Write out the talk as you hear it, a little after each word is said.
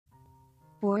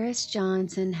Boris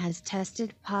Johnson has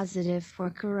tested positive for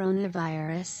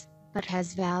coronavirus, but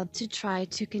has vowed to try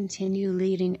to continue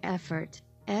leading efforts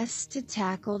to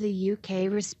tackle the UK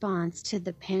response to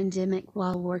the pandemic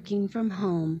while working from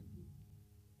home.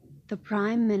 The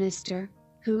Prime Minister,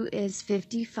 who is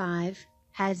 55,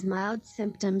 has mild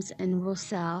symptoms and will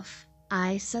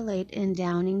self-isolate in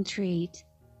Downing Street.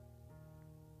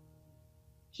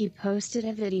 He posted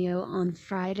a video on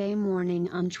Friday morning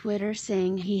on Twitter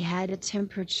saying he had a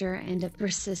temperature and a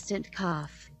persistent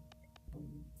cough.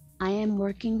 "I am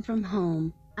working from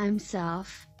home, I'm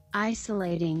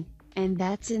self-isolating, and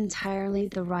that's entirely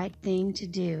the right thing to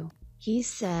do," he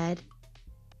said.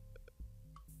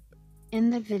 In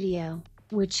the video,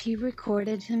 which he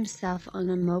recorded himself on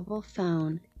a mobile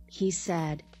phone, he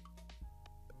said,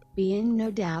 "Be in no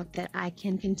doubt that I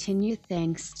can continue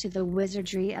thanks to the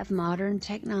wizardry of modern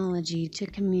technology to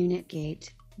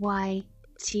communicate,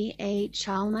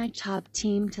 all my top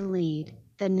team to lead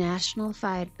the national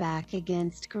fight back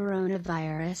against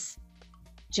coronavirus."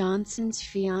 Johnson's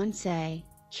fiancée,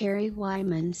 Carrie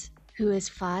Wymans, who is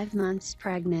 5 months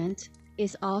pregnant,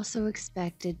 is also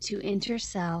expected to enter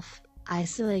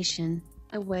self-isolation,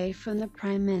 away from the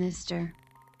Prime Minister.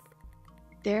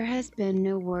 There has been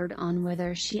no word on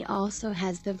whether she also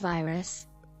has the virus.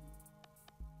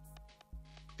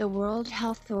 The World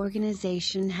Health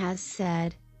Organization has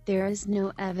said, there is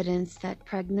no evidence that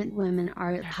pregnant women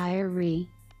are at higher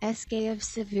risk of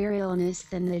severe illness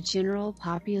than the general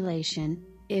population,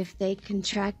 if they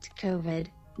contract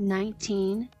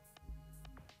COVID-19.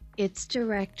 Its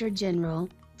Director General,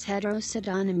 Tedros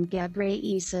Adhanom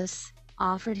Ghebreyesus,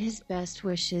 offered his best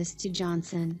wishes to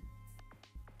Johnson.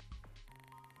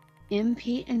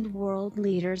 MP and world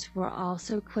leaders were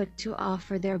also quick to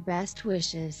offer their best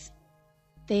wishes.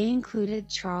 They included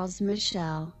Charles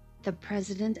Michel, the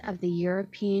President of the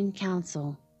European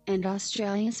Council, and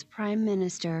Australia's Prime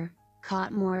Minister,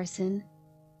 Scott Morrison,